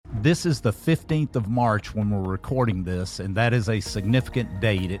This is the 15th of March when we're recording this, and that is a significant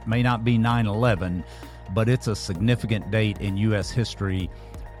date. It may not be 9/11, but it's a significant date in U.S. history.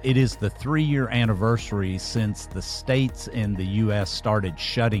 It is the 3-year anniversary since the states in the U.S. started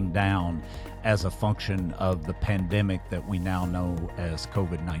shutting down as a function of the pandemic that we now know as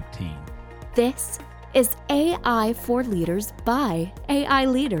COVID-19. This is AI for Leaders by AI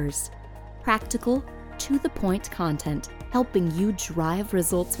Leaders. Practical, to-the-point content helping you drive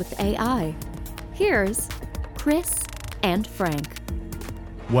results with AI. Here's Chris and Frank.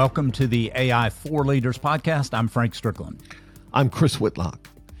 Welcome to the AI for Leaders podcast. I'm Frank Strickland. I'm Chris Whitlock.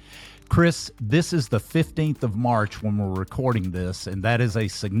 Chris, this is the 15th of March when we're recording this, and that is a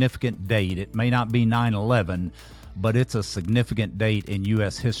significant date. It may not be 9/11, but it's a significant date in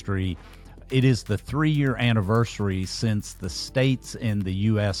U.S. history. It is the 3-year anniversary since the states in the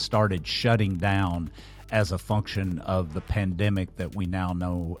U.S. started shutting down as a function of the pandemic that we now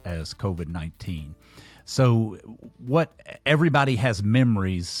know as COVID-19. So what everybody has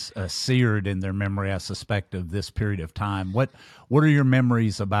memories seared in their memory, I suspect, of this period of time. What are your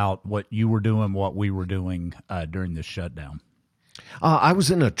memories about what you were doing, what we were doing during this shutdown? I was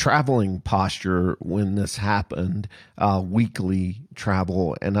in a traveling posture when this happened, weekly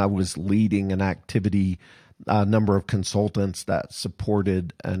travel, and I was leading an activity, a number of consultants that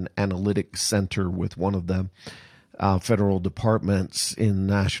supported an analytics center with one of the federal departments in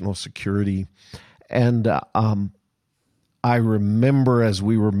national security. And I remember as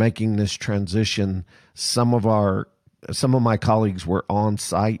we were making this transition, some of my colleagues were on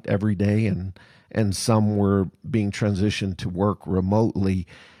site every day, and some were being transitioned to work remotely.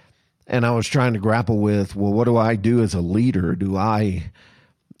 And I was trying to grapple with, well, what do I do as a leader? Do I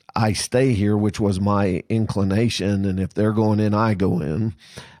stay here, which was my inclination, and if they're going in, I go in?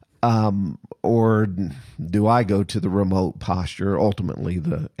 Or do I go to the remote posture? Ultimately,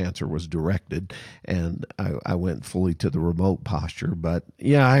 the answer was directed, and I went fully to the remote posture. But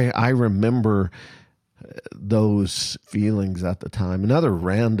yeah, I remember those feelings at the time. Another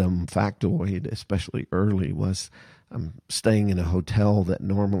random factoid, especially early, was I'm staying in a hotel that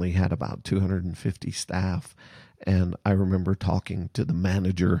normally had about 250 staff. And I remember talking to the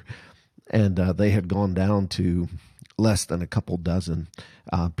manager, and they had gone down to less than a couple dozen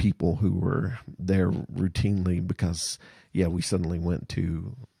people who were there routinely because, we suddenly went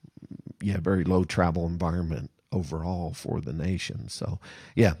to, very low travel environment overall for the nation. So,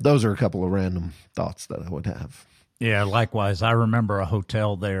 those are a couple of random thoughts that I would have. Yeah, likewise. I remember a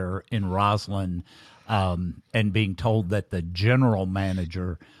hotel there in Roslyn and being told that the general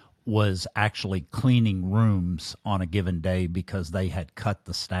manager was actually cleaning rooms on a given day because they had cut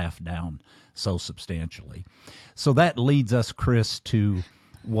the staff down so substantially. So that leads us, Chris, to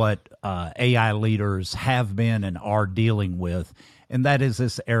what AI leaders have been and are dealing with, and that is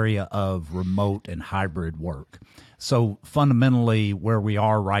this area of remote and hybrid work. So fundamentally, where we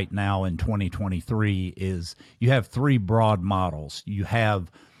are right now in 2023 is you have 3 broad models. You have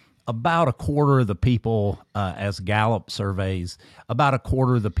about a quarter of the people, as Gallup surveys, about a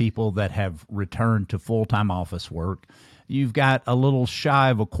quarter of the people that have returned to full-time office work. You've got a little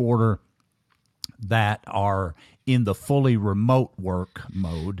shy of a quarter that are in the fully remote work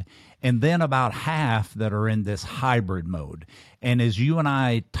mode, and then about half that are in this hybrid mode. And as you and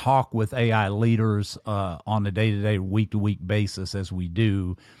I talk with AI leaders on a day-to-day, week-to-week basis as we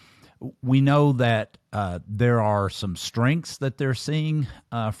do, we know that there are some strengths that they're seeing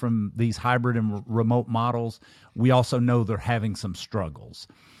from these hybrid and remote models. We also know they're having some struggles.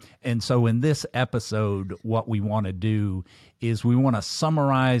 And so in this episode, what we want to do is we want to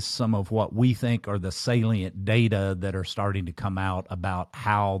summarize some of what we think are the salient data that are starting to come out about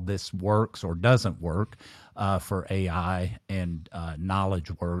how this works or doesn't work for AI and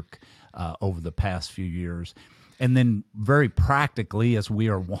knowledge work over the past few years. And then very practically, as we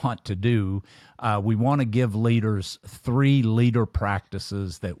are wont to do, we want to give leaders 3 leader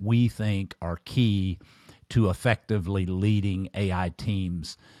practices that we think are key to effectively leading AI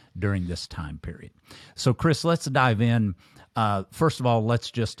teams during this time period. So, Chris, let's dive in. First of all,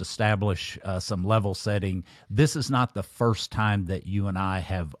 let's just establish some level setting. This is not the first time that you and I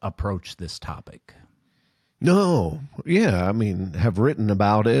have approached this topic. No, have written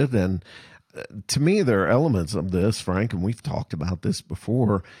about it, and to me, there are elements of this, Frank, and we've talked about this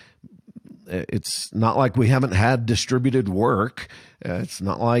before. It's not like we haven't had distributed work. It's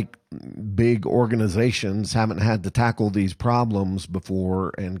not like big organizations haven't had to tackle these problems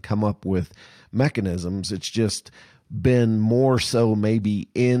before and come up with mechanisms. It's just been more so maybe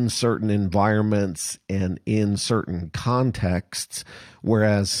in certain environments and in certain contexts,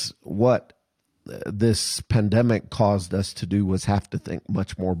 whereas what this pandemic caused us to do was have to think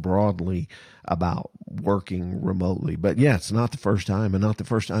much more broadly about working remotely. But yeah, it's not the first time, and not the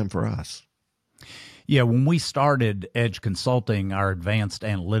first time for us. Yeah, when we started Edge Consulting, our advanced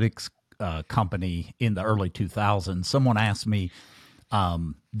analytics company in the early 2000s, someone asked me,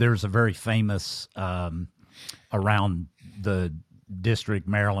 there's a very famous, around the district,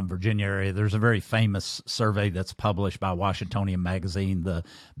 Maryland, Virginia area, there's a very famous survey that's published by Washingtonian Magazine, the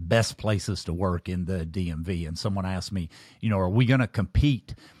best places to work in the DMV. And someone asked me, are we going to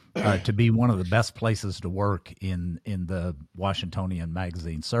compete to be one of the best places to work in the Washingtonian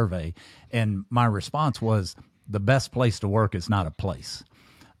Magazine survey? And my response was, the best place to work is not a place.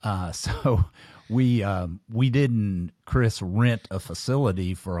 So we didn't, Chris, rent a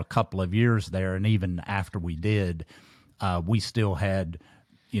facility for a couple of years there. And even after we did, we still had,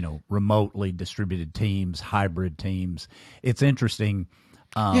 remotely distributed teams, hybrid teams. It's interesting.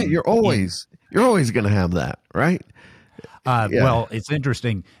 Yeah, you're always going to have that, right? Yeah. Well, it's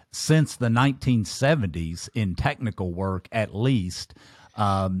interesting. Since the 1970s, in technical work, at least,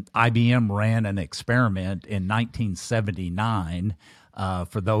 IBM ran an experiment in 1979.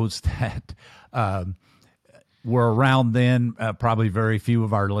 For those that were around then, probably very few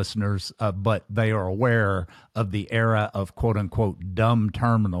of our listeners, but they are aware of the era of quote unquote dumb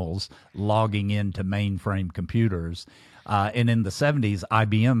terminals logging into mainframe computers. And in the 70s,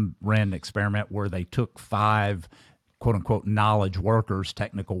 IBM ran an experiment where they took 5 quote unquote knowledge workers,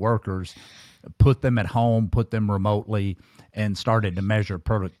 technical workers, put them at home, put them remotely, and started to measure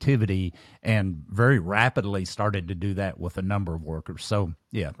productivity, and very rapidly started to do that with a number of workers. So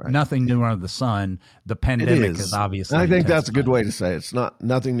yeah, right. Nothing new under the sun. The pandemic is obviously. I think that's a good way to say it. It's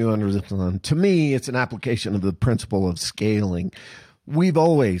nothing new under the sun. To me, it's an application of the principle of scaling. We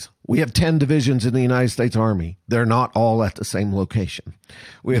have 10 divisions in the United States Army. They're not all at the same location.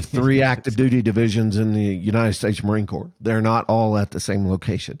 We have 3 active duty divisions in the United States Marine Corps. They're not all at the same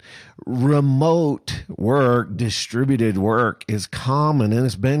location. Remote work, distributed work is common, and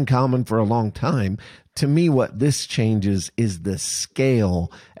it's been common for a long time. To me, what this changes is the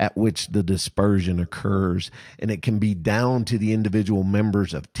scale at which the dispersion occurs, and it can be down to the individual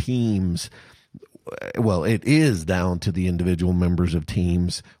members of teams. Well, it is down to the individual members of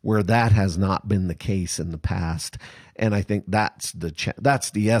teams, where that has not been the case in the past. And I think that's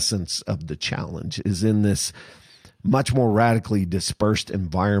the essence of the challenge, is in this much more radically dispersed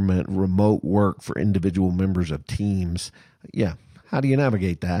environment, remote work for individual members of teams. Yeah. How do you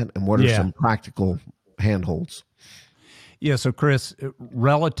navigate that? And what are some practical handholds? Yeah. So Chris,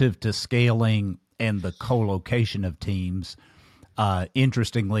 relative to scaling and the co-location of teams,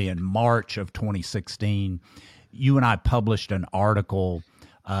 interestingly, in March of 2016, you and I published an article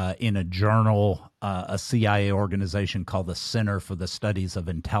in a journal, a CIA organization called the Center for the Studies of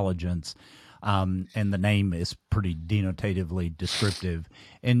Intelligence. And the name is pretty denotatively descriptive.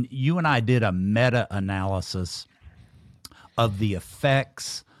 And you and I did a meta-analysis of the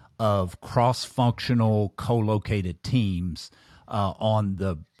effects of cross-functional co-located teams on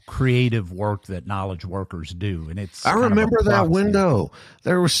the creative work that knowledge workers do. And I remember that window.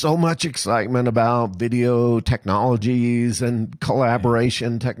 There was so much excitement about video technologies and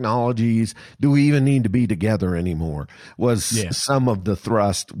collaboration technologies. Do we even need to be together anymore? Was some of the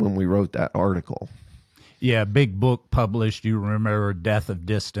thrust when we wrote that article. Yeah, big book published. You remember Death of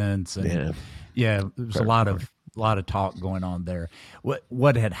Distance, and there's a lot of talk going on there.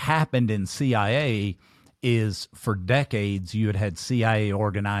 What had happened in CIA is, for decades, you had CIA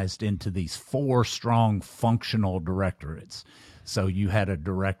organized into these 4 strong functional directorates. So you had a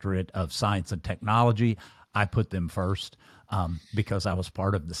directorate of science and technology. I put them first because I was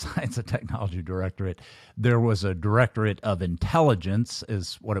part of the science and technology directorate. There was a directorate of intelligence,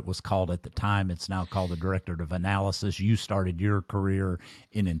 is what it was called at the time. It's now called the directorate of analysis. You started your career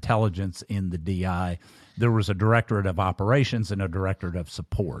in intelligence in the DI. There was a directorate of operations and a directorate of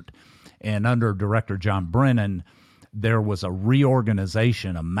support. And under Director John Brennan, there was a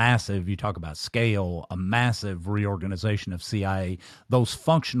reorganization, a massive, you talk about scale, a massive reorganization of CIA. Those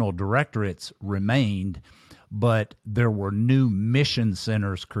functional directorates remained, but there were new mission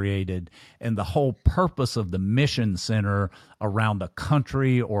centers created. And the whole purpose of the mission center around a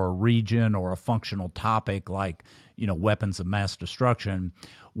country or a region or a functional topic like, weapons of mass destruction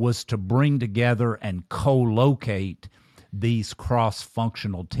was to bring together and co-locate these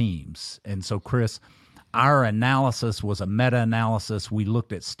cross-functional teams. And so, Chris, our analysis was a meta-analysis. We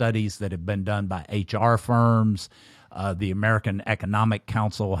looked at studies that had been done by HR firms. The American Economic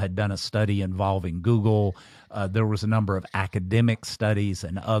Council had done a study involving Google. There was a number of academic studies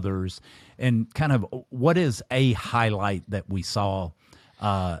and others. And kind of what is a highlight that we saw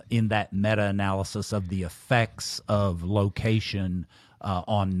in that meta-analysis of the effects of location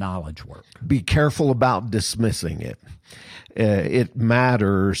on knowledge work. Be careful about dismissing it. It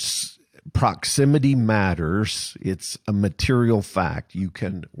matters. Proximity matters. It's a material fact. You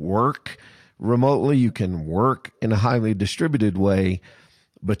can work remotely, you can work in a highly distributed way,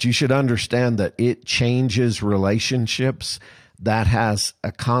 but you should understand that it changes relationships. That has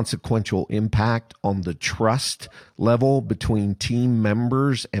a consequential impact on the trust level between team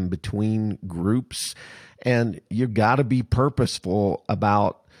members and between groups. And you've got to be purposeful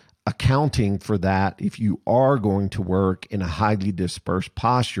about accounting for that if you are going to work in a highly dispersed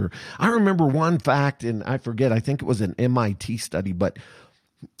posture. I remember one fact, and I forget, I think it was an MIT study, but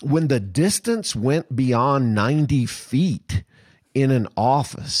when the distance went beyond 90 feet in an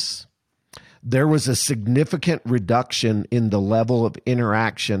office, there was a significant reduction in the level of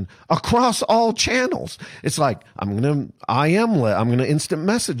interaction across all channels. It's like, I'm going to instant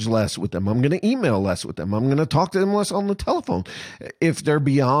message less with them. I'm going to email less with them. I'm going to talk to them less on the telephone. If they're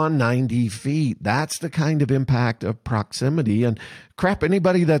beyond 90 feet, that's the kind of impact of proximity. And crap,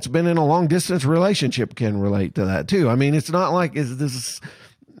 anybody that's been in a long distance relationship can relate to that too. I mean, it's not like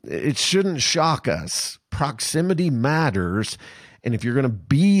it shouldn't shock us. Proximity matters. And if you're going to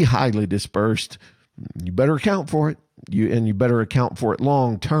be highly dispersed, you better account for it. You better account for it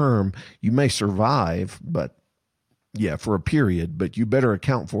long term. You may survive, but for a period, but you better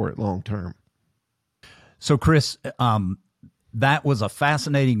account for it long term. So, Chris, that was a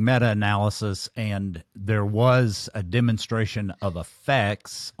fascinating meta-analysis, and there was a demonstration of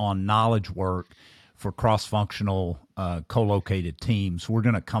effects on knowledge work for cross-functional co-located teams. We're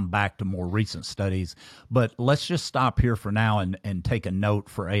going to come back to more recent studies, but let's just stop here for now and take a note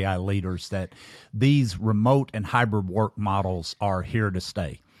for AI leaders that these remote and hybrid work models are here to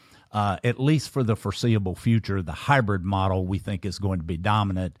stay. At least for the foreseeable future, the hybrid model we think is going to be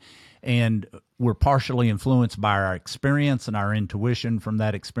dominant, and we're partially influenced by our experience and our intuition from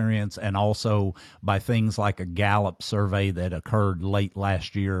that experience, and also by things like a Gallup survey that occurred late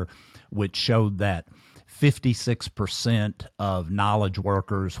last year, which showed that 56% of knowledge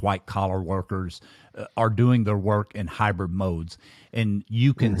workers, white-collar workers, are doing their work in hybrid modes. And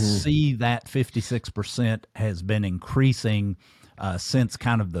you can see that 56% has been increasing since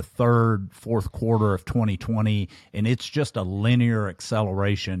kind of the fourth quarter of 2020, and it's just a linear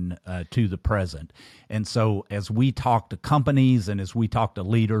acceleration to the present. And so as we talk to companies and as we talk to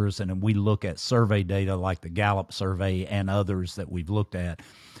leaders and we look at survey data like the Gallup survey and others that we've looked at,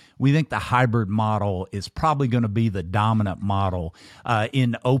 we think the hybrid model is probably going to be the dominant model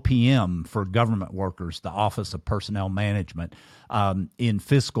in OPM for government workers, the Office of Personnel Management. In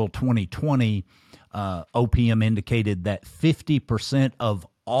fiscal 2020, OPM indicated that 50% of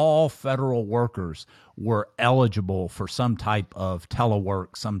all federal workers were eligible for some type of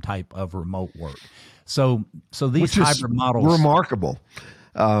telework, some type of remote work. So these hybrid models, remarkable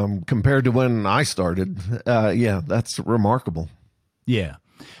compared to when I started. That's remarkable. Yeah.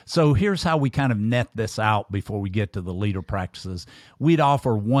 So here's how we kind of net this out before we get to the leader practices. We'd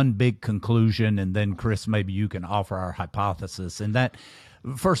offer one big conclusion, and then Chris, maybe you can offer our hypothesis. And that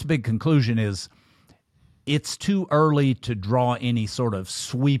first big conclusion is it's too early to draw any sort of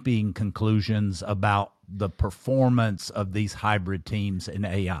sweeping conclusions about the performance of these hybrid teams in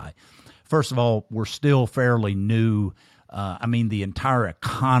AI. First of all, we're still fairly new. The entire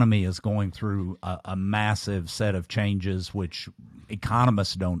economy is going through a massive set of changes, which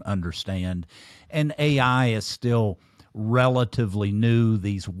economists don't understand. And AI is still relatively new.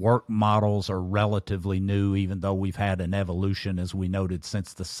 These work models are relatively new, even though we've had an evolution, as we noted,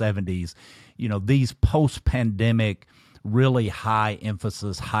 since the 70s. These post-pandemic, really high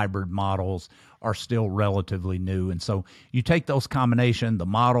emphasis hybrid models are still relatively new. And so you take those combination, the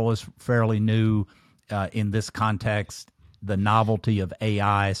model is fairly new in this context. The novelty of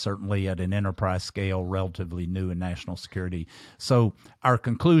AI, certainly at an enterprise scale, relatively new in national security. So our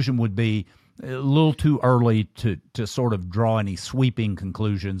conclusion would be a little too early to sort of draw any sweeping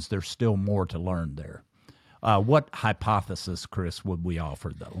conclusions. There's still more to learn there. What hypothesis, Chris, would we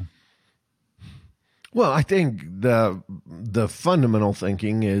offer, though? Well, I think the fundamental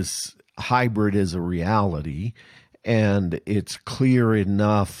thinking is hybrid is a reality, and it's clear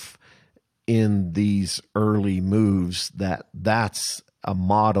enough in these early moves that that's a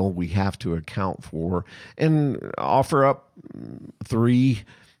model we have to account for, and offer up 3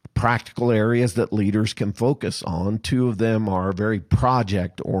 practical areas that leaders can focus on. 2 of them are very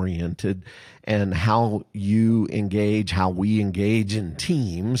project oriented, and how we engage in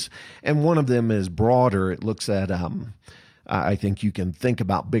teams. And one of them is broader. It looks at I think you can think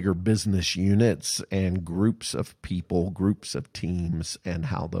about bigger business units and groups of people, groups of teams, and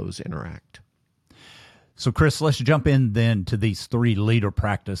how those interact. So, Chris, let's jump in then to these 3 leader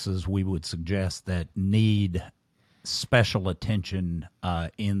practices we would suggest that need special attention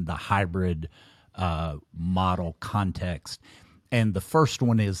in the hybrid model context. And the first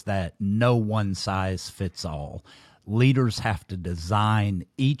one is that no one size fits all. Leaders have to design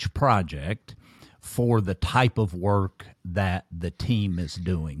each project for the type of work that the team is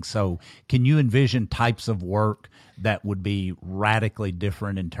doing. So can you envision types of work that would be radically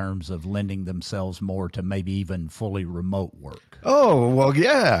different in terms of lending themselves more to maybe even fully remote work? Oh, well,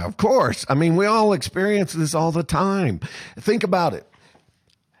 yeah, of course. I mean, we all experience this all the time. Think about it.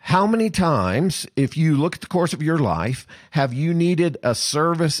 How many times, if you look at the course of your life, have you needed a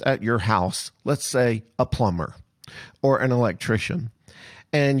service at your house, let's say a plumber or an electrician,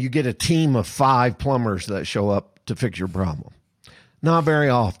 and you get a team of 5 plumbers that show up to fix your problem? Not very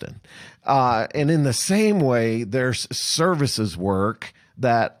often. And in the same way, there's services work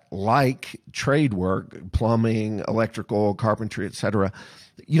that, like trade work, plumbing, electrical, carpentry, etc.,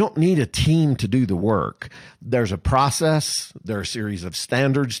 you don't need a team to do the work. There's a process. There are a series of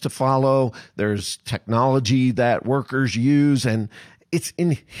standards to follow. There's technology that workers use, and it's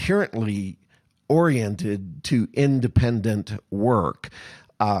inherently oriented to independent work.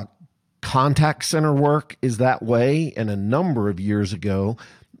 Contact center work is that way, and a number of years ago,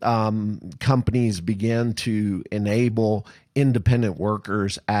 companies began to enable independent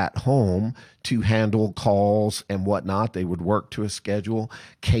workers at home to handle calls and whatnot. They would work to a schedule,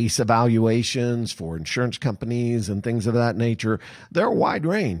 case evaluations for insurance companies and things of that nature. They're a wide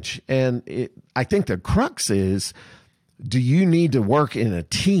range. And I think the crux is, do you need to work in a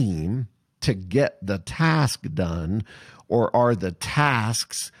team to get the task done, or are the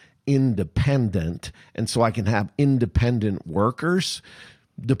tasks independent? And so I can have independent workers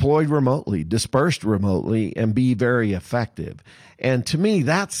deployed remotely, dispersed remotely, and be very effective. And to me,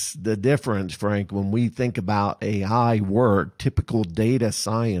 that's the difference, Frank, when we think about AI work, typical data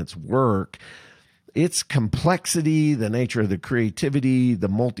science work. Its complexity, the nature of the creativity, the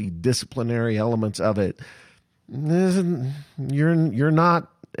multidisciplinary elements of it. You're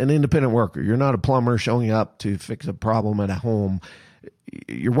not an independent worker. You're not a plumber showing up to fix a problem at a home.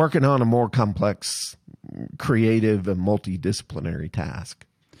 You're working on a more complex, creative, and multidisciplinary task.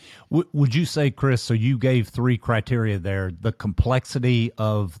 Would you say, Chris, so you gave 3 criteria there: the complexity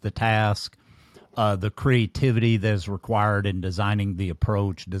of the task, the creativity that is required in designing the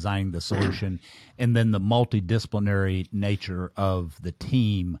approach, designing the solution, and then the multidisciplinary nature of the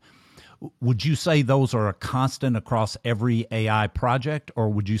team. Would you say those are a constant across every AI project, or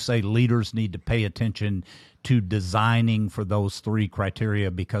would you say leaders need to pay attention to designing for those 3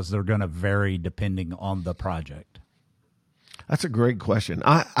 criteria because they're going to vary depending on the project? That's a great question.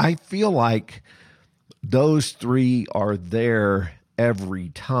 I feel like those 3 are there every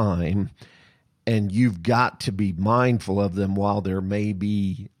time, and you've got to be mindful of them while there may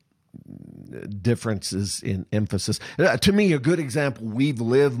be differences in emphasis. To me, a good example we've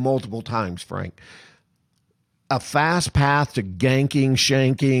lived multiple times, Frank. A fast path to ganking,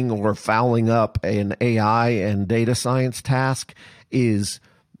 shanking, or fouling up an AI and data science task is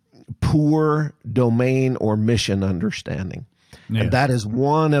poor domain or mission understanding. Yes. And that is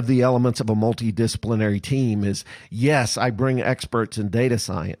one of the elements of a multidisciplinary team is, yes, I bring experts in data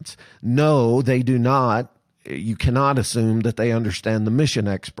science. No, they do not. You cannot assume that they understand the mission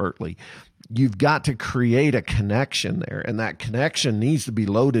expertly. You've got to create a connection there, and that connection needs to be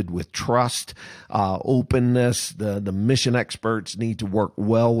loaded with trust, openness. The mission experts need to work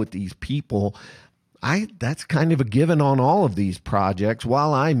well with these people. That's kind of a given on all of these projects.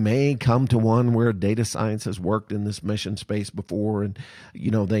 While I may come to one where data science has worked in this mission space before and,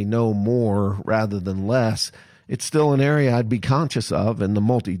 they know more rather than less, it's still an area I'd be conscious of and the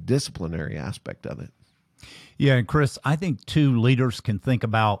multidisciplinary aspect of it. Yeah, and Chris, I think too, leaders can think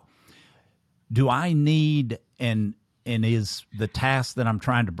about, do I need and is the task that I'm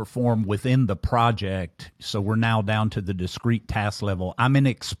trying to perform within the project, so we're now down to the discrete task level. I'm in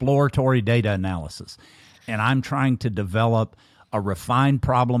exploratory data analysis, and I'm trying to develop a refined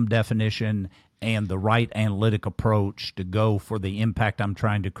problem definition and the right analytic approach to go for the impact I'm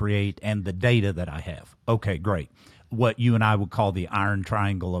trying to create and the data that I have. Okay, great. What you and I would call the iron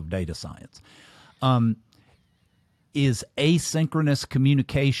triangle of data science. Is asynchronous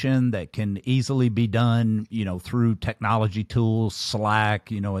communication that can easily be done, through technology tools,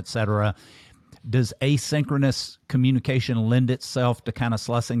 Slack, et cetera. Does asynchronous communication lend itself to kind of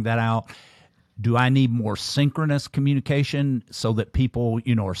sussing that out? Do I need more synchronous communication so that people,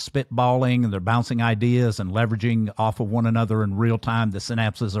 are spitballing and they're bouncing ideas and leveraging off of one another in real time? The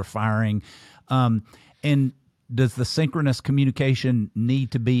synapses are firing. And does the synchronous communication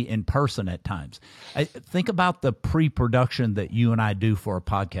need to be in person at times? Think about the pre-production that you and I do for a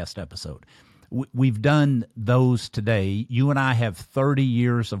podcast episode. We've done those today. You and I have 30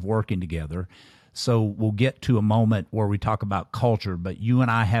 years of working together. So we'll get to a moment where we talk about culture, but you and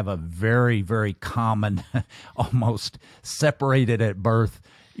I have a very, very common, almost separated at birth,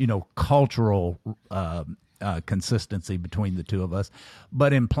 cultural consistency between the two of us.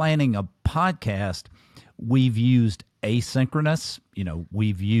 But in planning a podcast, we've used asynchronous,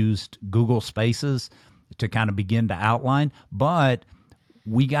 we've used Google Spaces to kind of begin to outline, but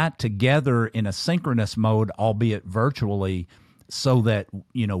we got together in a synchronous mode, albeit virtually, so that,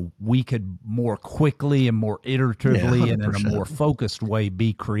 we could more quickly and more iteratively and in a more focused way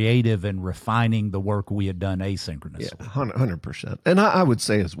be creative and refining the work we had done asynchronously. Yeah, 100%. And I would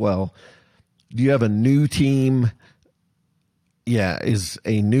say as well, do you have a new team? Yeah, is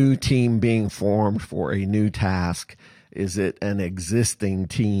a new team being formed for a new task? Is it an existing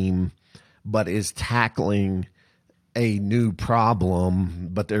team, but is tackling a new problem,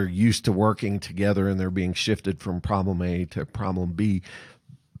 but they're used to working together and they're being shifted from problem A to problem B?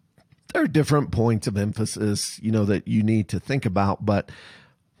 There are different points of emphasis, that you need to think about, but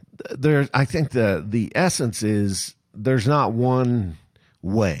I think the essence is there's not one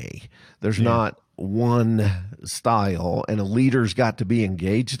way. There's not one style, and a leader's got to be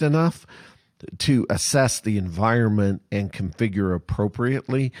engaged enough to assess the environment and configure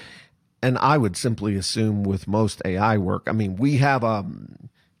appropriately. And I would simply assume with most AI work, we have a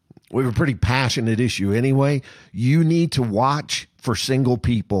pretty passionate issue anyway. You need to watch for single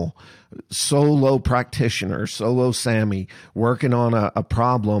people, solo practitioners, solo Sammy working on a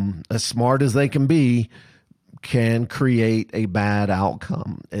problem, as smart as they can create a bad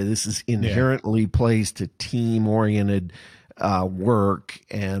outcome. And this is inherently plays to team-oriented work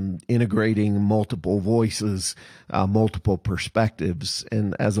and integrating multiple voices, multiple perspectives.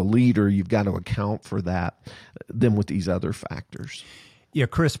 And as a leader, you've got to account for that then with these other factors. Yeah,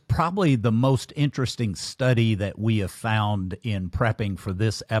 Chris, probably the most interesting study that we have found in prepping for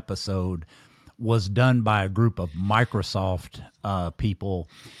this episode was done by a group of Microsoft people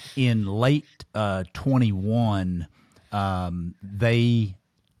in late 21. They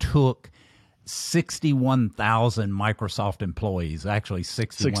took 61,000 Microsoft employees, actually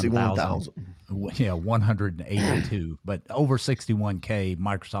 61,000. Yeah, 182, but over 61K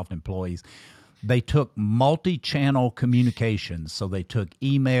Microsoft employees. They took multi-channel communications. So they took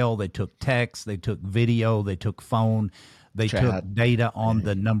email, they took text, they took video, they took phone, they took data on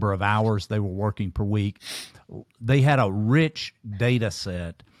the number of hours they were working per week. They had a rich data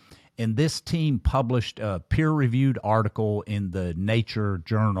set. And this team published a peer-reviewed article in the Nature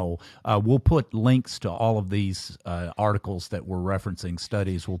journal. We'll put links to all of these articles that we're referencing,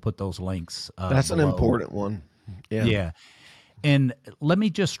 studies. We'll put those links That's below. an important one. Yeah. And let me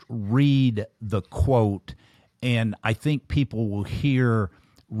just read the quote, and I think people will hear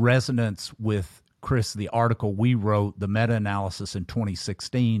resonance with, Chris, the article we wrote, the meta-analysis in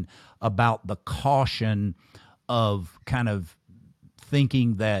 2016, about the caution of kind of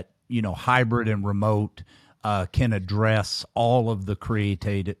thinking that hybrid and remote can address all of the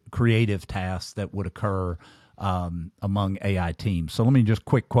creative tasks that would occur among AI teams. So let me just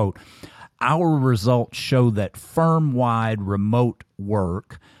quick quote. Our results show that firm-wide remote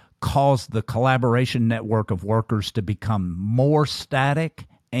work caused the collaboration network of workers to become more static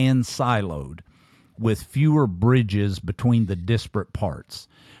and siloed, with fewer bridges between the disparate parts.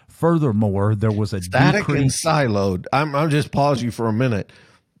 Furthermore, there was a static decrease. And siloed. I'm just pause you for a minute.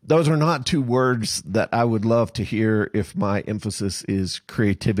 Those are not two words that I would love to hear if my emphasis is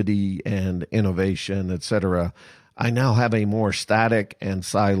creativity and innovation, et cetera. I now have a more static and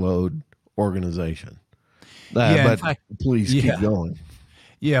siloed organization. But fact, please keep going.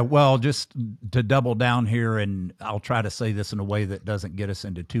 Yeah, well, just to double down here, and I'll try to say this in a way that doesn't get us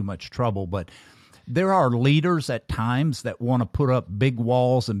into too much trouble, but there are leaders at times that want to put up big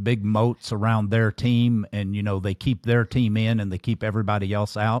walls and big moats around their team, and they keep their team in and they keep everybody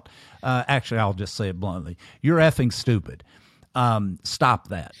else out. Actually, I'll just say it bluntly: you're effing stupid. Stop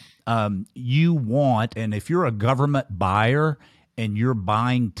that. You want, and if you're a government buyer and you're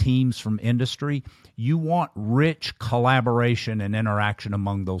buying teams from industry, you want rich collaboration and interaction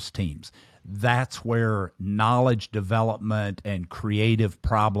among those teams. That's where knowledge development and creative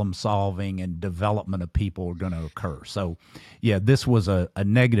problem solving and development of people are going to occur. So, yeah, this was a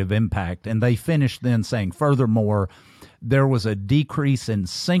negative impact. And they finished then saying, furthermore, there was a decrease in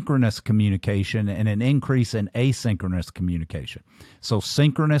synchronous communication and an increase in asynchronous communication. So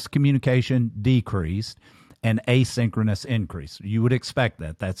synchronous communication decreased and asynchronous increased. You would expect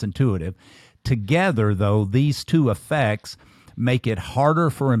that. That's intuitive. Together, though, these two effects make it harder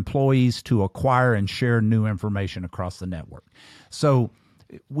for employees to acquire and share new information across the network. So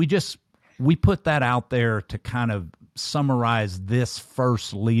we put that out there to kind of summarize this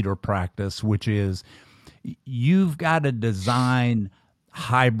first leader practice, which is you've got to design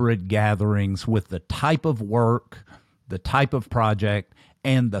hybrid gatherings with the type of work, the type of project,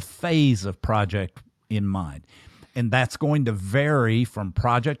 and the phase of project in mind. And that's going to vary from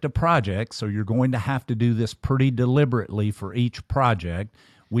project to project. So you're going to have to do this pretty deliberately for each project.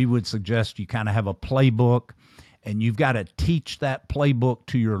 We would suggest you kind of have a playbook, and you've got to teach that playbook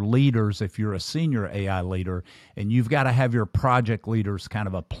to your leaders if you're a senior AI leader, and you've got to have your project leaders kind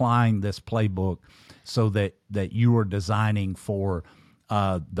of applying this playbook so that you are designing for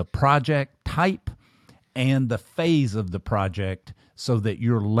the project type and the phase of the project so that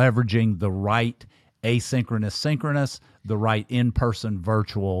you're leveraging the right asynchronous, synchronous, the right in-person,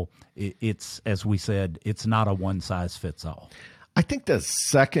 virtual. It's, as we said, it's not a one-size-fits-all. I think the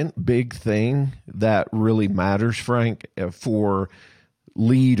second big thing that really matters, Frank, for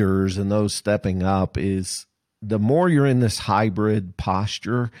leaders and those stepping up is the more you're in this hybrid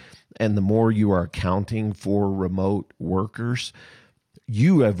posture and the more you are accounting for remote workers,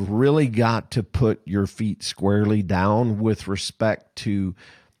 you have really got to put your feet squarely down with respect to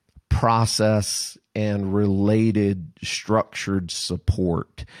process and related structured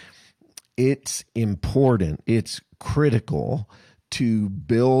support. It's important, it's critical to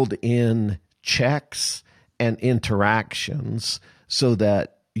build in checks and interactions so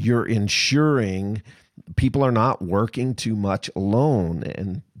that you're ensuring people are not working too much alone.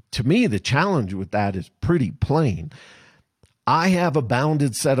 And to me, the challenge with that is pretty plain. I have a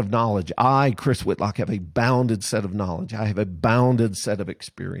bounded set of knowledge. I, Chris Whitlock, have a bounded set of knowledge. I have a bounded set of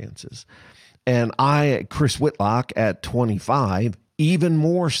experiences. And I, Chris Whitlock, at 25, even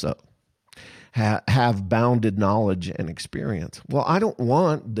more so, have bounded knowledge and experience. Well, I don't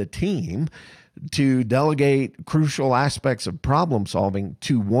want the team to delegate crucial aspects of problem solving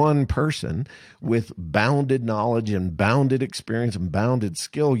to one person with bounded knowledge and bounded experience and bounded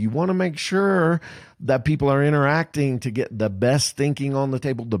skill. You want to make sure that people are interacting to get the best thinking on the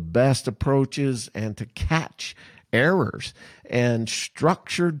table, the best approaches, and to catch errors. And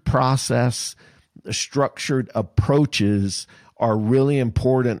structured process, structured approaches are really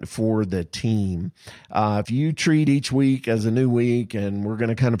important for the team. If you treat each week as a new week and we're going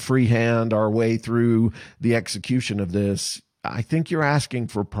to kind of freehand our way through the execution of this, I think you're asking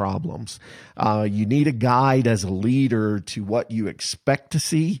for problems. You need a guide as a leader to what you expect to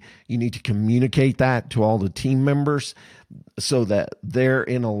see. You need to communicate that to all the team members so that they're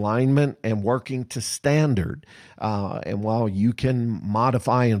in alignment and working to standard. And while you can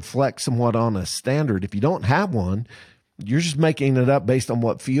modify and flex somewhat on a standard, if you don't have one, you're just making it up based on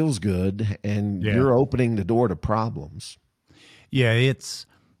what feels good, and you're opening the door to problems. Yeah,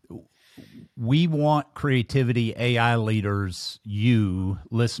 we want creativity, AI leaders, you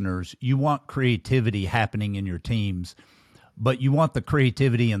listeners, you want creativity happening in your teams, but you want the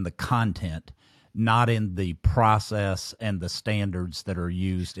creativity in the content, not in the process and the standards that are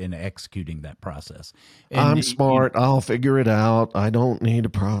used in executing that process. And I'm smart. I'll figure it out. I don't need a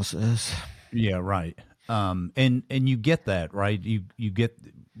process. Yeah, right. And you get that, right?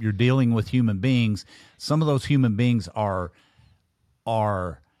 You're dealing with human beings. Some of those human beings are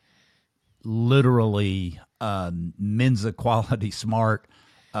literally Mensa quality smart.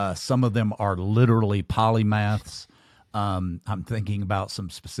 Some of them are literally polymaths. I'm thinking about some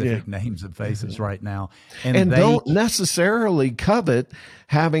specific names and faces right now. And they don't necessarily covet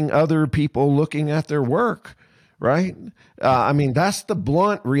having other people looking at their work. Right? I mean, that's the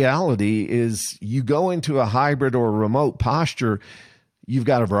blunt reality is you go into a hybrid or a remote posture, you've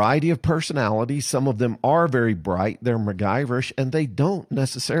got a variety of personalities. Some of them are very bright. They're MacGyverish, and they don't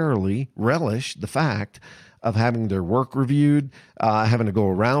necessarily relish the fact of having their work reviewed, having to go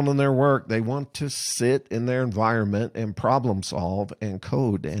around on their work. They want to sit in their environment and problem solve and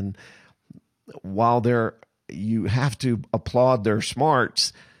code. And while you have to applaud their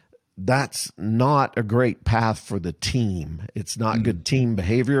smarts, that's not a great path for the team. It's not good team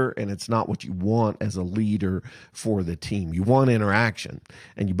behavior, and it's not what you want as a leader for the team. You want interaction,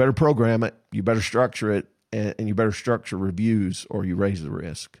 and you better program it, you better structure it, and you better structure reviews or you raise the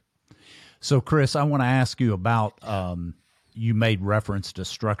risk. So, Chris, I want to ask you about, you made reference to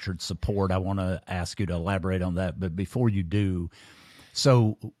structured support. I want to ask you to elaborate on that, but before you do,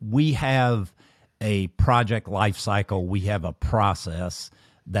 so we have a project life cycle, we have a process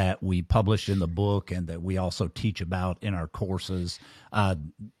that we publish in the book and that we also teach about in our courses.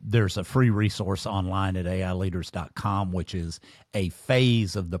 There's a free resource online at aileaders.com, which is a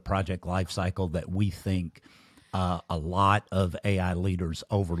phase of the project life cycle that we think a lot of AI leaders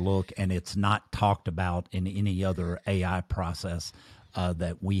overlook, and it's not talked about in any other AI process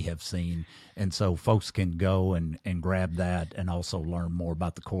that we have seen. And so folks can go and grab that and also learn more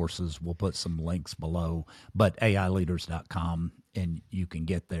about the courses. We'll put some links below, but aileaders.com, and you can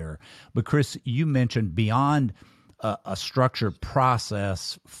get there. But Chris, you mentioned beyond a structured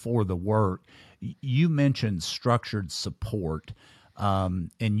process for the work, you mentioned structured support.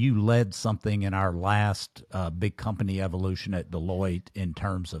 And you led something in our last big company evolution at Deloitte in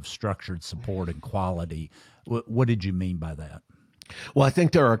terms of structured support and quality. What did you mean by that? Well, I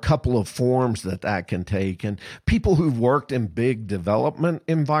think there are a couple of forms that can take. And people who've worked in big development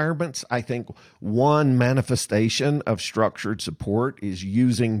environments, I think one manifestation of structured support is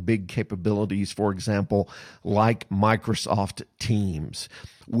using big capabilities, for example, like Microsoft Teams,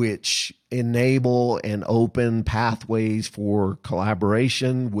 which enable and open pathways for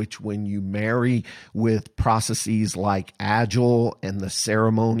collaboration, which when you marry with processes like Agile and the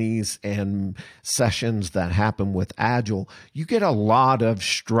ceremonies and sessions that happen with Agile, you get a lot of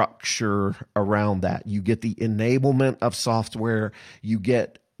structure around that. You get the enablement of software, you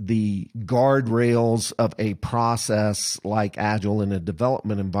get the guardrails of a process like Agile in a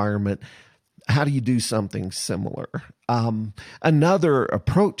development environment. How do you do something similar? Another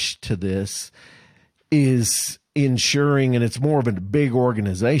approach to this is ensuring, and it's more of a big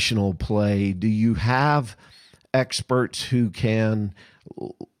organizational play, do you have experts who can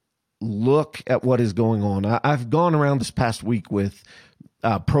look at what is going on? I've gone around this past week with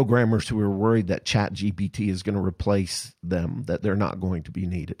programmers who are worried that ChatGPT is going to replace them, that they're not going to be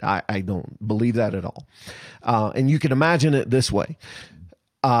needed. I don't believe that at all. And you can imagine it this way.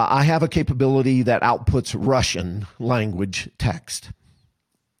 I have a capability that outputs Russian language text.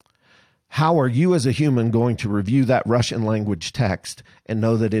 How are you as a human going to review that Russian language text and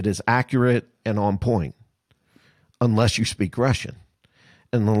know that it is accurate and on point? Unless you speak Russian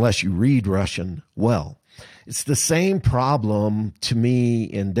and unless you read Russian well. It's the same problem to me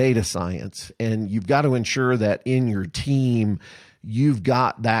in data science. And you've got to ensure that in your team, you've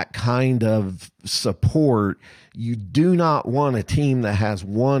got that kind of support. You do not want a team that has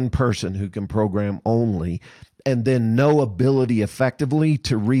one person who can program only and then no ability effectively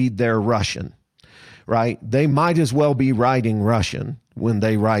to read their Russian, right? They might as well be writing Russian when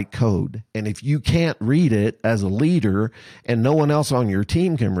they write code. And if you can't read it as a leader and no one else on your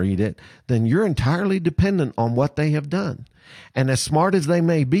team can read it, then you're entirely dependent on what they have done. And as smart as they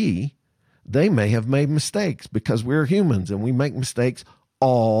may have made mistakes because we're humans and we make mistakes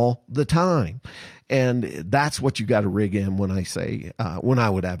all the time. And that's what you got to rig in when I say, when I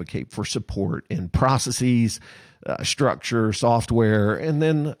would advocate for support in processes, structure, software, and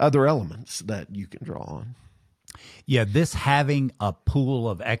then other elements that you can draw on. Yeah, this having a pool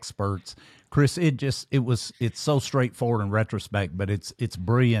of experts, Chris, it's so straightforward in retrospect, but it's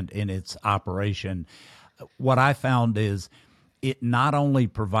brilliant in its operation. What I found is it not only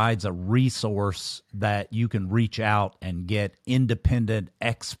provides a resource that you can reach out and get independent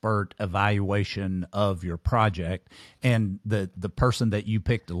expert evaluation of your project. And the person that you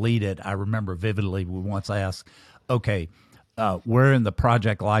picked to lead it, I remember vividly, we once asked, okay, where in the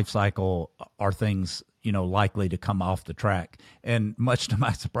project life cycle are things, likely to come off the track? And much to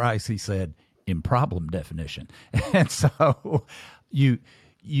my surprise, he said, in problem definition. And so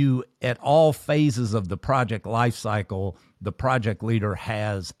you at all phases of the project life cycle, the project leader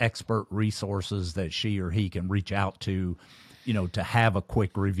has expert resources that she or he can reach out to, to have a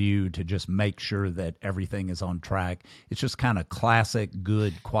quick review, to just make sure that everything is on track. It's just kind of classic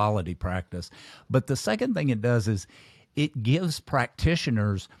good quality practice. But the second thing it does is it gives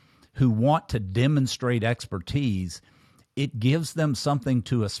practitioners who want to demonstrate expertise, it gives them something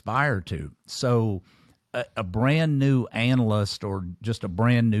to aspire to. So a brand new analyst or just a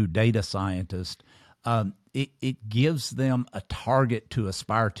brand new data scientist, it gives them a target to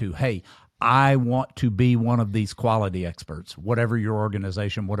aspire to. Hey, I want to be one of these quality experts, whatever your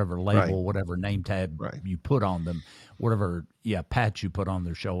organization, whatever label, Right. whatever name tag Right. you put on them, whatever patch you put on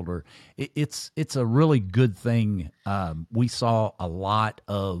their shoulder. It's a really good thing. We saw a lot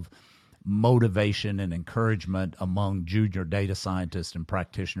of motivation and encouragement among junior data scientists and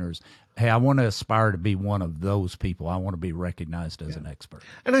practitioners. Hey, I want to aspire to be one of those people. I want to be recognized as an expert.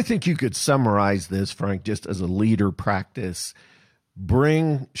 And I think you could summarize this, Frank, just as a leader practice.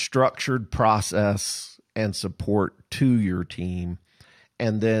 Bring structured process and support to your team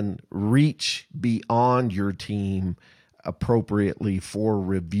and then reach beyond your team appropriately for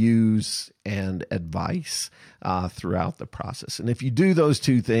reviews and advice throughout the process. And if you do those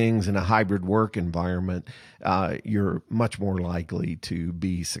two things in a hybrid work environment, you're much more likely to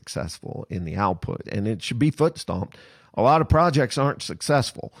be successful in the output. And it should be foot stomped. A lot of projects aren't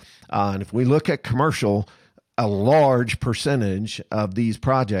successful. And if we look at commercial, a large percentage of these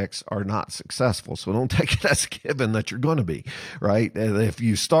projects are not successful. So don't take it as a given that you're going to be, right? And if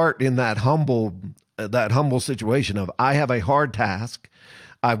you start in that humble situation of, I have a hard task,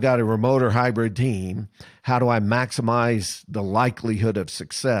 I've got a remote or hybrid team, how do I maximize the likelihood of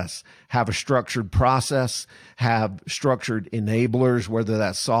success? Have a structured process, have structured enablers, whether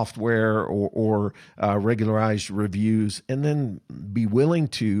that's software or regularized reviews, and then be willing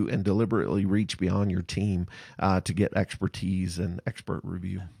to and deliberately reach beyond your team to get expertise and expert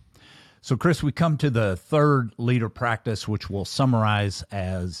review. So, Chris, we come to the third leader practice, which we'll summarize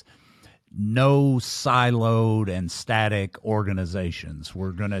as no siloed and static organizations.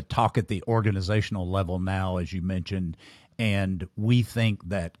 We're going to talk at the organizational level now, as you mentioned, and we think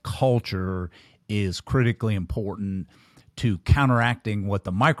that culture is critically important to counteracting what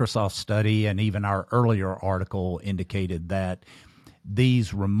the Microsoft study and even our earlier article indicated, that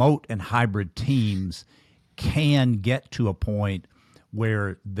these remote and hybrid teams can get to a point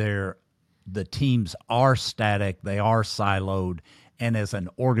where the teams are static, they are siloed. And as an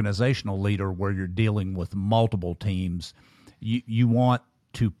organizational leader where you're dealing with multiple teams, you want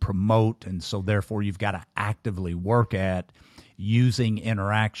to promote, and so therefore you've got to actively work at using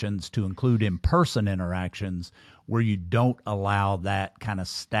interactions to include in-person interactions where you don't allow that kind of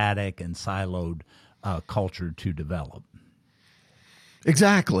static and siloed culture to develop.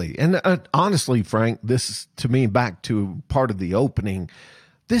 Exactly. And honestly, Frank, this is, to me, back to part of the opening,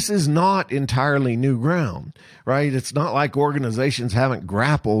 this is not entirely new ground, right? It's not like organizations haven't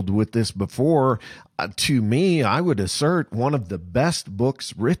grappled with this before. To me, I would assert one of the best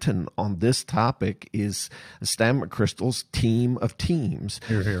books written on this topic is Stan McChrystal's Team of Teams.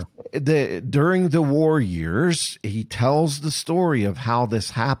 Hear, hear. During the war years, he tells the story of how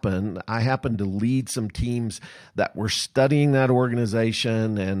this happened. I happened to lead some teams that were studying that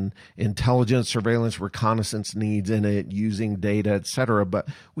organization and intelligence, surveillance, reconnaissance needs in it, using data, et cetera. But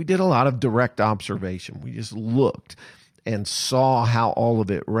we did a lot of direct observation. We just looked and saw how all of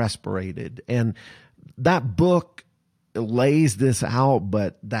it respirated. And that book lays this out,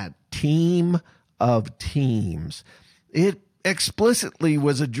 but that team of teams, it explicitly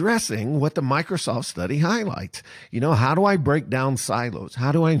was addressing what the Microsoft study highlights. You know, how do I break down silos?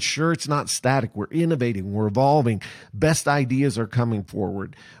 How do I ensure it's not static? We're innovating, we're evolving, best ideas are coming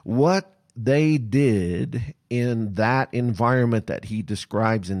forward. What they did in that environment that he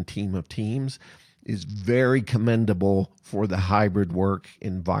describes in Team of Teams is very commendable for the hybrid work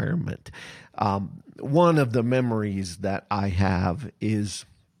environment. One of the memories that I have is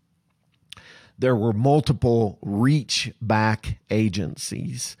there were multiple reach back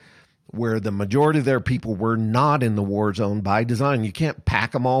agencies where the majority of their people were not in the war zone by design. You can't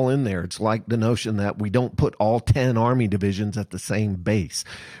pack them all in there. It's like the notion that we don't put all 10 Army divisions at the same base,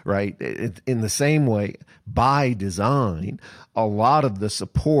 right? In the same way, by design, a lot of the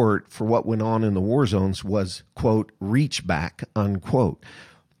support for what went on in the war zones was, quote, reach back, unquote.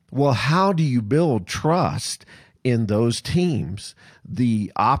 Well, how do you build trust in those teams? The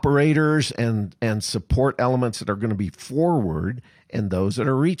operators and support elements that are going to be forward and those that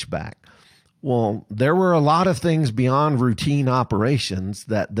are reach back. Well, there were a lot of things beyond routine operations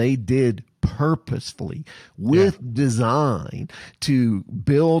that they did purposefully with design to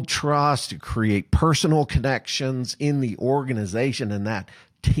build trust, to create personal connections in the organization and that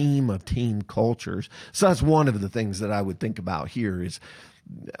team of team cultures. So that's one of the things that I would think about here is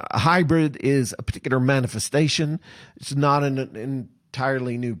hybrid is a particular manifestation. It's not an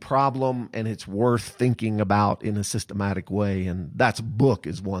entirely new problem, and it's worth thinking about in a systematic way. And that's book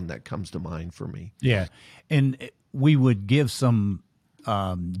is one that comes to mind for me. Yeah. And we would give some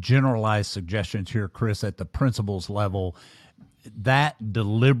generalized suggestions here, Chris, at the principles level. That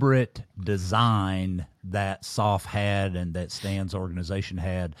deliberate design that SOF had and that Stan's organization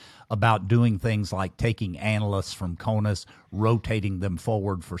had about doing things like taking analysts from CONUS, rotating them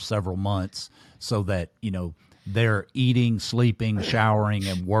forward for several months so that, you know, they're eating, sleeping, showering,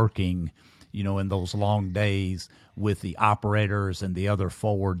 and working, you know, in those long days with the operators and the other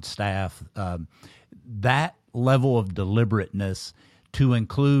forward staff. That level of deliberateness to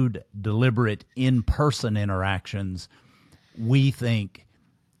include deliberate in-person interactions, we think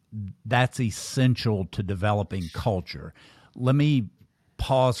that's essential to developing culture. Let me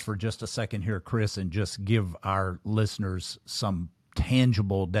pause for just a second here, Chris, and just give our listeners some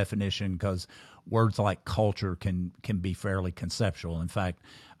tangible definition, because words like culture can be fairly conceptual. In fact,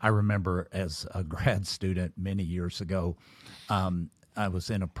 I remember as a grad student many years ago, I was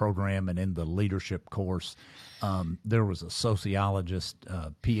in a program, and in the leadership course, there was a sociologist,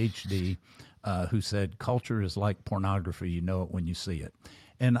 PhD, who said culture is like pornography. You know it when you see it.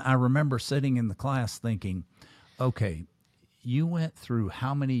 And I remember sitting in the class thinking, okay, you went through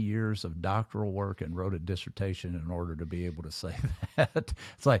how many years of doctoral work and wrote a dissertation in order to be able to say that?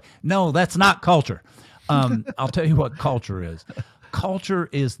 It's like, no, that's not culture. I'll tell you what culture is. Culture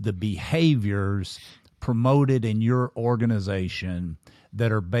is the behaviors promoted in your organization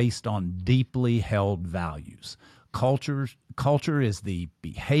that are based on deeply held values. Culture is the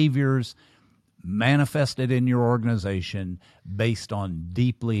behaviors manifested in your organization based on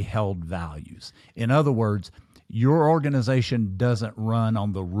deeply held values. In other words, your organization doesn't run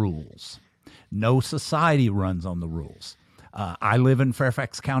on the rules. No society runs on the rules. I live in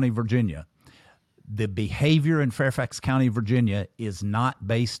Fairfax County, Virginia. The behavior in Fairfax County, Virginia is not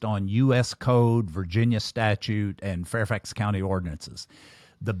based on U.S. Code, Virginia statute, and Fairfax County ordinances.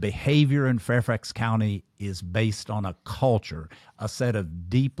 The behavior in Fairfax County is based on a culture, a set of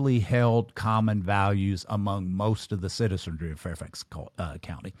deeply held common values among most of the citizenry of Fairfax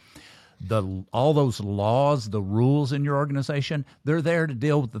County. All those laws, the rules in your organization, they're there to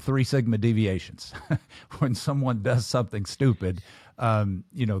deal with the 3 sigma deviations. When someone does something stupid, then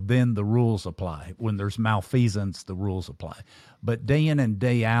the rules apply. When there's malfeasance, the rules apply. But day in and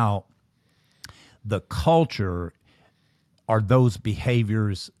day out, the culture are those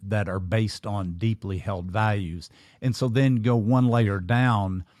behaviors that are based on deeply held values. And so then go one layer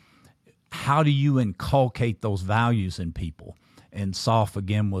down, how do you inculcate those values in people? And SOF,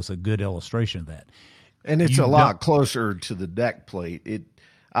 again, was a good illustration of that. And it's a lot closer to the deck plate.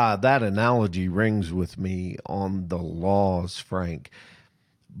 That analogy rings with me on the laws, Frank.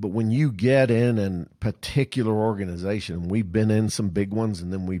 But when you get in a particular organization, we've been in some big ones,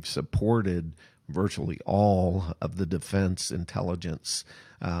 and then we've supported virtually all of the defense intelligence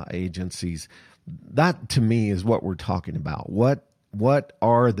agencies. That, to me, is what we're talking about. What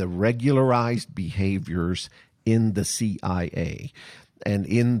are the regularized behaviors in the CIA and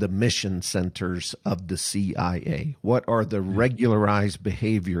in the mission centers of the CIA? What are the regularized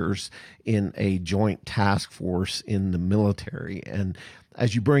behaviors in a joint task force in the military? And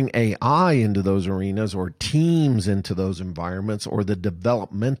as you bring AI into those arenas, or teams into those environments, or the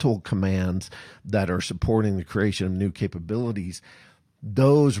developmental commands that are supporting the creation of new capabilities,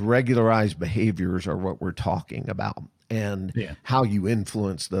 those regularized behaviors are what we're talking about. And how you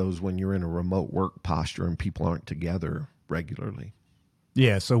influence those when you're in a remote work posture and people aren't together regularly.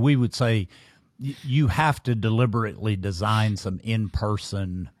 Yeah, so we would say you have to deliberately design some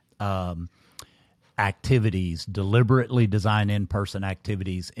in-person activities, deliberately design in-person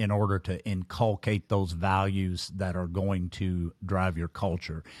activities in order to inculcate those values that are going to drive your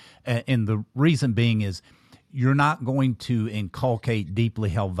culture. And the reason being is you're not going to inculcate deeply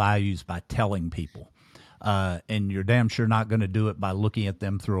held values by telling people. And you're damn sure not going to do it by looking at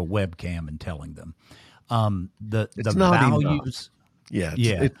them through a webcam and telling them. The values.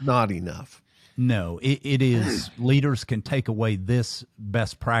 It's not enough. No, it is. Leaders can take away this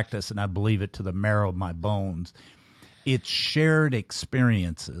best practice, and I believe it to the marrow of my bones. It's shared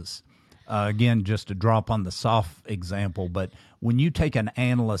experiences. Again, just to drop on the SOF example, but when you take an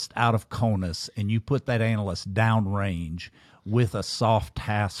analyst out of CONUS and you put that analyst downrange with a SOF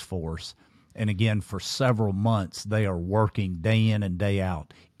task force, and again, for several months, they are working day in and day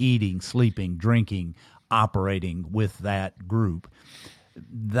out, eating, sleeping, drinking, operating with that group.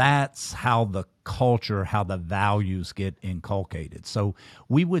 That's how the culture, how the values get inculcated. So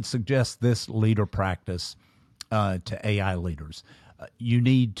we would suggest this leader practice to AI leaders. You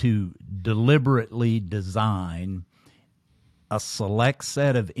need to deliberately design a select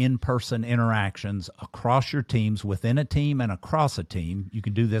set of in-person interactions across your teams, within a team and across a team. You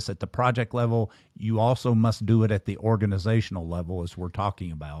can do this at the project level. You also must do it at the organizational level, as we're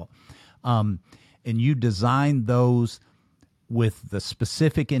talking about. And you design those with the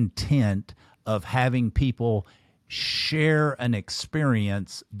specific intent of having people share an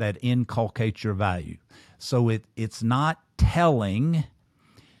experience that inculcates your value. So it's not telling,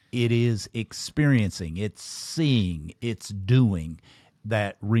 it is experiencing, it's seeing, it's doing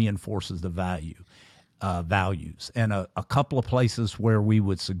that reinforces the values. And a couple of places where we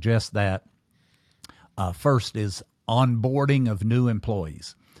would suggest that, first is onboarding of new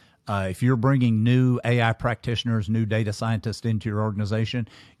employees. If you're bringing new AI practitioners, new data scientists into your organization,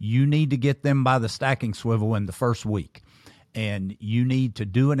 you need to get them by the stacking swivel in the first week. And you need to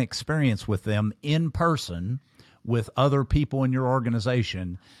do an experience with them in person with other people in your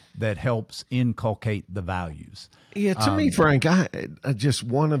organization that helps inculcate the values. Yeah, to me, Frank, I just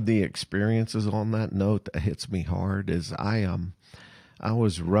one of the experiences on that note that hits me hard is I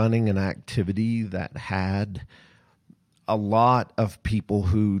was running an activity that had a lot of people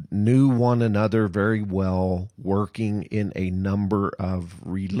who knew one another very well, working in a number of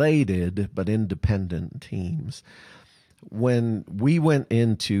related but independent teams. When we went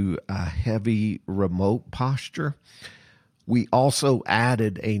into a heavy remote posture, we also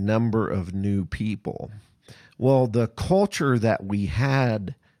added a number of new people. Well, the culture that we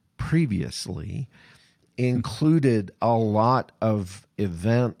had previously included a lot of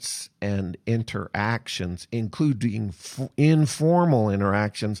events and interactions, including informal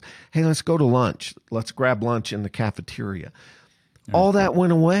interactions. Hey, let's go to lunch. Let's grab lunch in the cafeteria. All that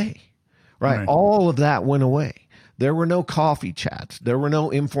went away, right? All of that went away. There were no coffee chats. There were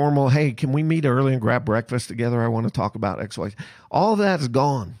no informal, hey, can we meet early and grab breakfast together? I want to talk about X, Y. All of that is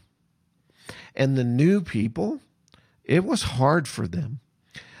gone. And the new people, it was hard for them.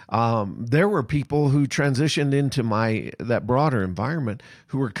 There were people who transitioned into that broader environment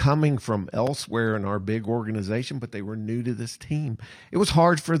who were coming from elsewhere in our big organization, but they were new to this team. It was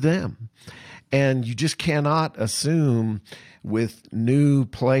hard for them. And you just cannot assume with new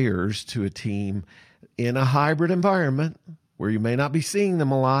players to a team in a hybrid environment where you may not be seeing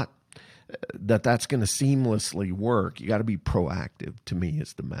them a lot, that's going to seamlessly work. You got to be proactive, to me,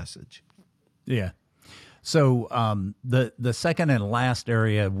 is the message. Yeah. So the second and last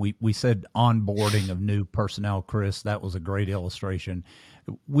area, we said onboarding of new personnel, Chris. That was a great illustration.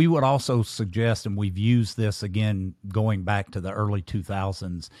 We would also suggest, and we've used this again going back to the early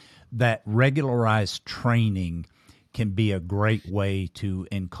 2000s, that regularized training can be a great way to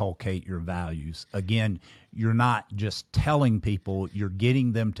inculcate your values. Again, you're not just telling people, you're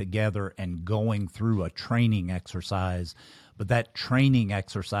getting them together and going through a training exercise, but that training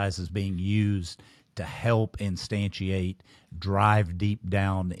exercise is being used to help instantiate, drive deep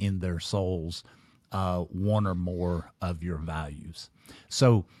down in their souls, one or more of your values.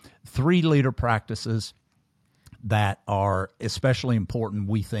 So 3 leader practices that are especially important,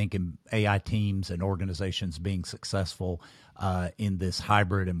 we think, in AI teams and organizations being successful in this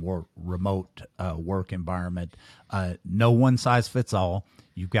hybrid and more remote work environment. No one size fits all.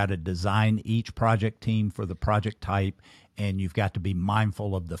 You've got to design each project team for the project type, and you've got to be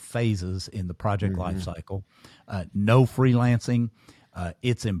mindful of the phases in the project life cycle. No freelancing.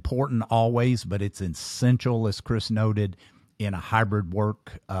 It's important always, but it's essential, as Chris noted, in a hybrid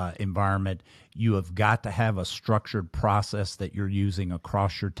work environment. You have got to have a structured process that you're using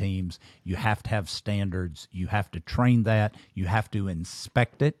across your teams. You have to have standards. You have to train that. You have to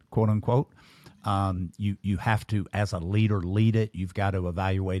inspect it, quote unquote. You have to, as a leader, lead it. You've got to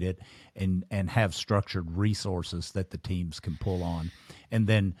evaluate it and have structured resources that the teams can pull on. And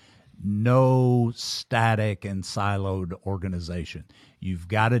then no static and siloed organization. You've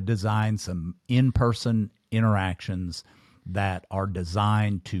got to design some in-person interactions that are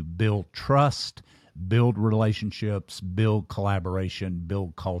designed to build trust, build relationships, build collaboration,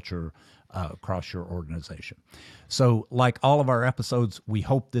 build culture across your organization. So like all of our episodes, we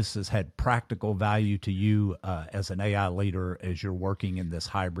hope this has had practical value to you as an AI leader as you're working in this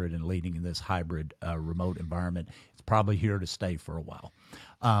hybrid and leading in this hybrid remote environment. It's probably here to stay for a while.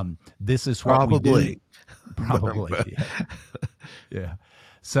 This is what we do. Probably. Yeah.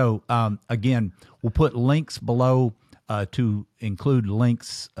 So again, we'll put links below to include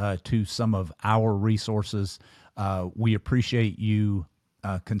links to some of our resources. We appreciate you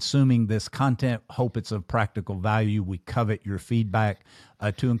consuming this content. Hope it's of practical value. We covet your feedback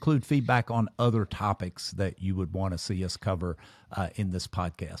to include feedback on other topics that you would want to see us cover in this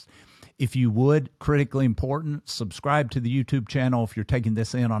podcast. If you would, critically important, subscribe to the YouTube channel. If you're taking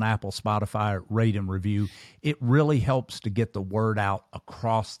this in on Apple, Spotify, rate and review. It really helps to get the word out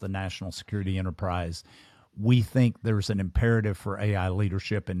across the national security enterprise. We think there's an imperative for AI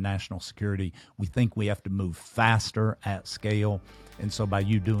leadership in national security. We think we have to move faster at scale. And so by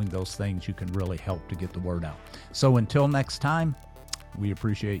you doing those things, you can really help to get the word out. So until next time, we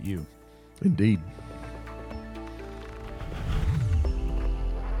appreciate you. Indeed.